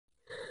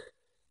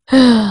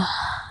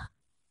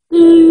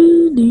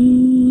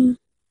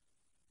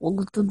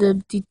little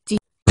empty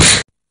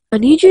teeth. I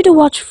need you to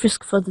watch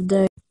Frisk for the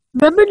day.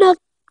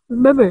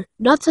 Remember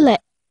not to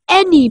let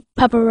any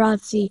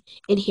paparazzi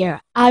in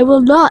here. I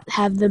will not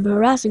have them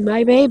harassing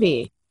my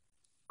baby.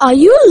 Are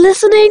you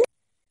listening?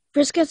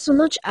 Frisk gets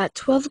lunch at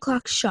 12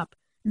 o'clock sharp,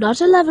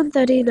 not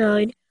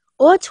 11:39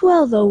 or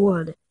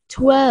 12:01.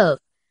 12.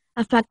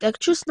 I've packed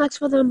extra snacks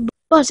for them,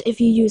 but if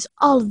you use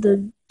all of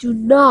them, do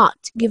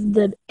not give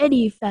them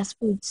any fast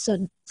food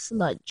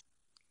sludge.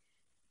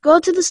 Go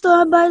to the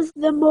store and buy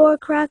them more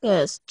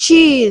crackers.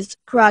 Cheese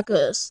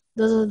crackers.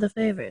 Those are the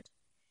favorite.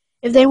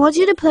 If they want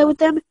you to play with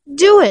them,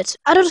 do it.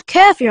 I don't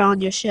care if you're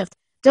on your shift.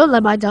 Don't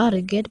let my daughter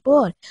get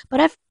bored. But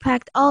I've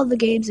packed all the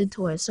games and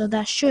toys, so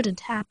that shouldn't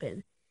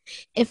happen.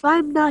 If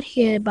I'm not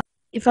here by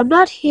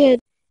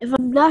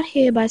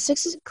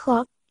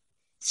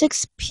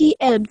 6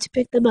 p.m. to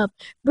pick them up,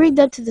 bring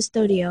them to the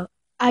studio.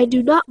 I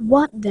do not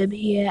want them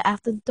here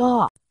after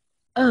dark.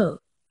 Oh,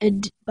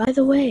 and by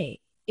the way,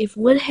 if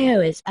one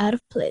hair is out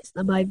of place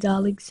on my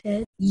darling's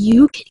head,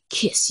 you can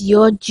kiss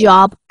your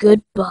job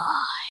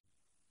goodbye.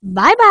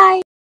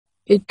 Bye-bye.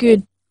 Hey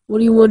kid, what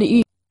do you want to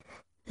eat?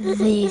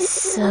 These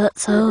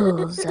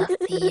souls of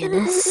the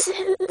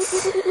innocent.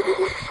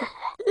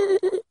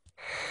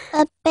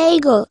 A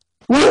bagel.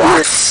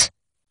 What?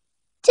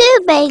 2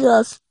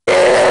 bagels.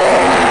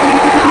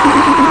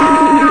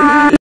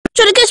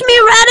 Trying to catch me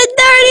around and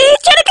dirty!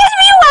 Trying to catch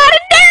me around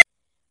and dirty!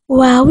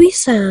 Wowie,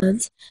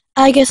 Sans.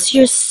 I guess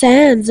you're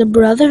Sans'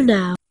 brother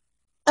now.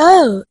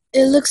 Oh,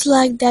 it looks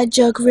like that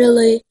joke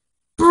really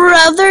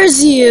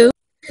brothers you.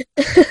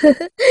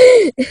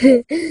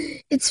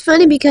 It's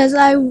funny because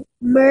I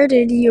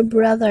murdered your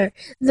brother,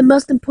 the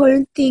most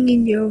important thing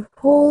in your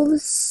whole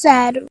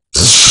sad...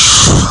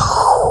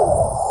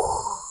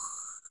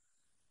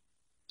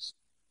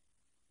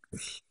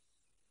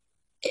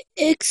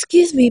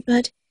 Excuse me,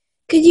 but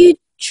could you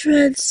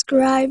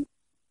transcribe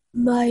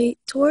my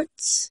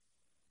tweets?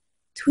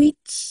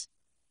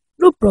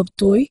 No problem,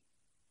 toy.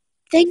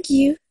 Thank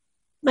you.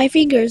 My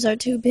fingers are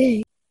too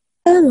big.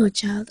 Come on,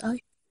 child.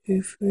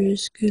 Here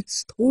first good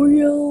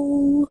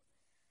tutorial.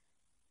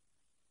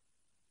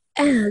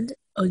 And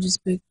I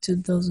just baked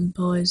 10,000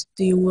 pies.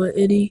 Do you want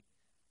any?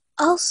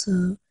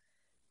 Also,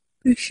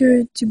 make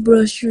sure to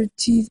brush your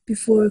teeth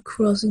before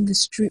crossing the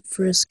street,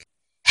 Frisk.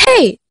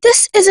 Hey,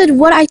 this isn't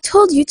what I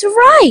told you to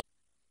write.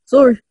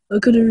 Sorry, I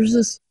couldn't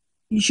resist.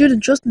 You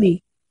shouldn't trust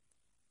me.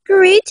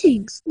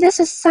 Greetings, this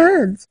is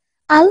Sans.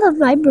 I love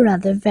my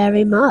brother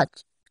very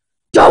much.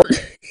 Don't!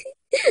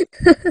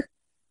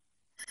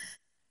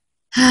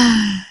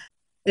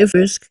 Hey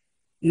Frisk,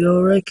 you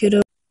alright,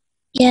 kiddo?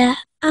 Yeah,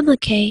 I'm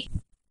okay.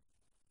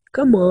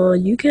 Come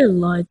on, you can't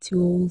lie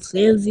to old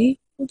Sansy.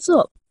 What's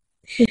up?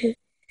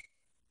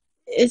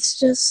 It's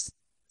just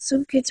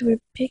some kids were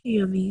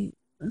picking on me,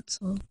 that's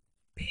all.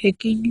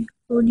 Picking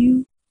on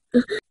you?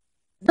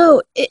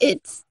 No,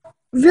 it's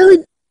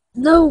really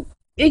no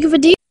big of a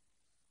deal.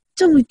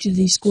 Tell me to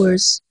these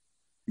squares.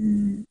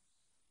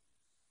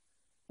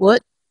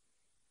 What?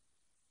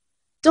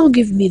 Don't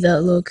give me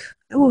that look.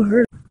 I won't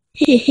hurt.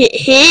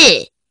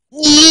 Yeah.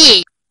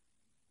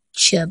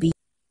 Chubby.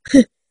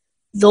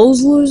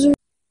 Those losers?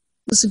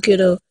 Listen,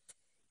 kiddo,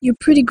 you're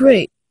pretty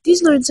great.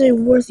 These nights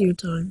ain't worth your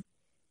time.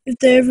 If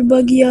they ever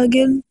bug you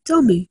again,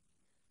 tell me.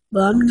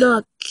 But I'm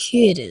not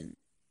kidding.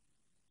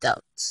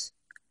 Doubt.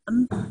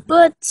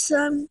 But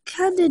I'm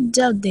kinda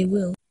doubt they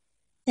will.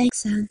 Thanks,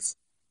 Sans.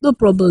 No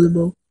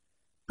problemo.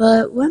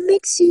 But what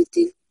makes you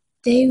think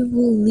they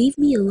will leave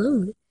me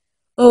alone?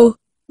 Oh,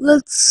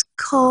 let's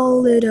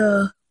call it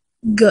a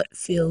gut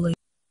feeling.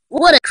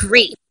 What a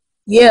creep.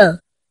 Yeah,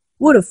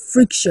 what a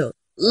freak show.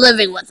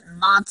 Living with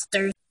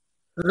monsters.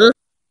 Huh?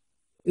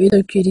 Hey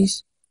there,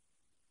 kitties.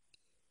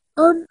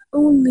 I'm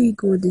only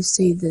going to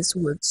say this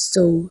once,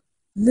 so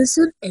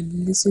listen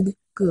and listen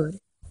good.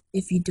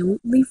 If you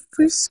don't leave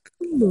Frisk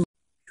alone,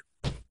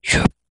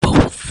 you're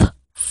both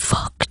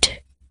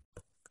fucked.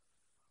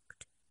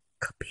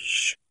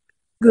 Capiche?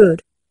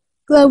 Good.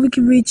 Glad we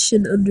can reach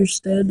an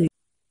understanding.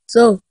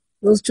 So,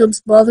 those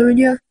chumps bothering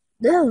you?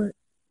 No,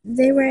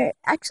 they were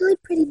actually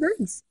pretty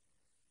nice.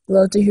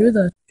 Glad to hear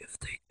that. If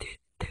they did,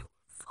 they were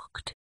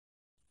fucked.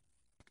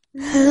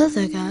 Hello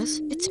there guys,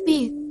 it's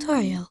me,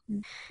 Toriel,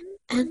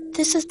 and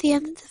this is the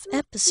end of the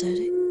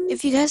episode.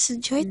 If you guys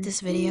enjoyed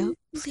this video,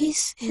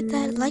 please hit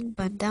that like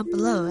button down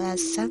below,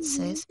 as Sans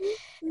says,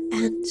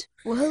 and,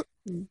 well,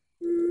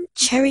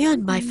 cherry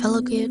on my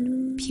fellow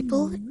good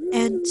people,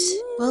 and,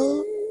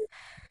 well,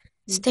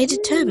 stay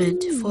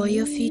determined for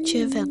your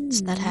future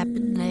events that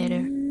happen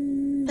later.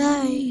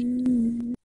 Bye!